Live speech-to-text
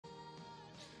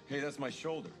Hey, that's my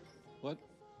shoulder. What?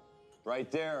 Right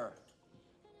there.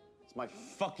 It's my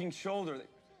fucking shoulder.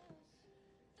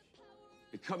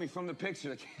 They cut me from the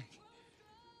picture. They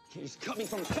can't just cut me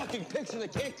from the fucking picture. They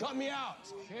can't cut me out.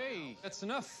 Okay, that's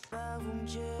enough.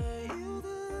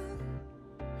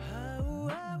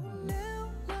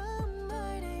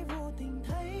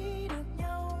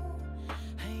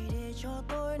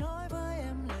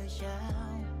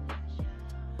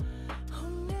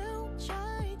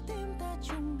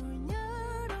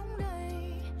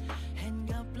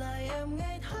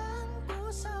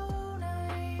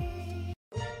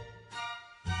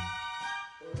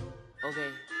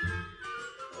 Okay.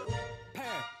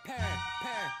 Pair.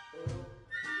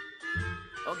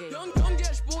 Okay. Young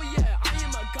dash boy, yeah, I am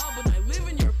a goblin. I live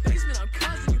in your basement, I'm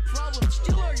causing you problems.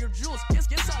 Steal all your jewels,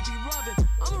 guess I be robbing.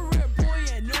 I'm a rare boy,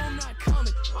 and no, I'm not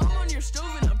common. I'm on your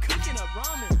stove and I'm cooking up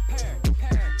ramen. Pair.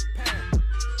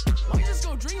 Might just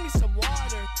go drink me some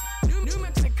water. New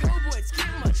Mexico, boy, it's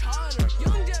getting much hotter.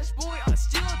 Young dash boy, I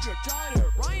steal up your daughter.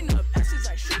 Writing up essays,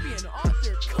 I should be an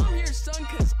author. Come here, son,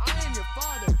 cause I am your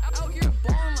father. Out here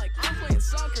balling like I'm playing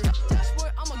soccer. Dash boy,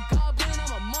 I'm a goblin,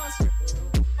 I'm a monster.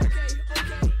 Okay.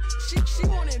 She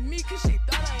wanted me cause she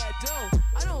thought I had dough.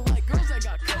 I don't like girls that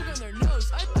got coke on their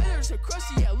nose. Either so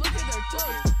crusty, yeah, look at their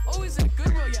toes. Always at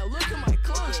Goodwill, yeah, look at my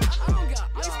clothes. I don't got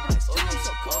ice, but I still am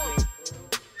so cold.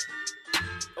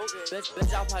 Bitch,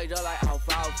 I piped up like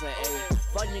alfalfa, ayy.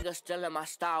 Fuck niggas stealing my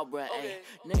style, bruh, ayy.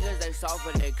 Niggas, they soft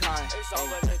for their car,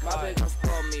 ayy. My bitch gon'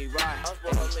 spoil me right,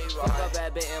 fuck a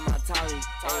bad bitch in my Tommy,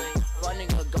 ayy. Fuck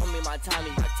nigga gon' be my Tommy,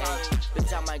 ayy.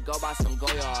 Bitch, I might go buy some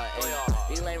Goyard, ayy.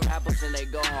 These lame rappers and they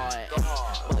go hard,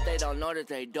 ayy. But they don't know that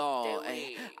they dog,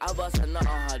 ayy. I bust a nut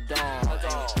on her dog,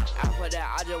 ayy. After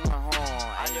that, I just went home,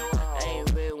 ayy.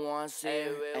 Ain't really wanna see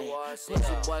her, ayy.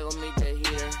 Pussy boy gon' meet the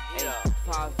heater, ayy.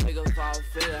 5 figure,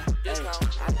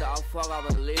 after I fuck, I'm a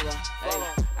leader.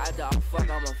 After I fuck,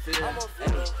 I'm a feeder.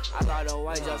 I got the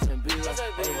white Justin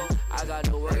Bieber. I got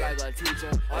to work like a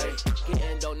teacher.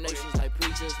 Getting donations like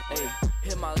preachers.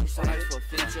 Hit my lease for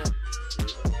feature.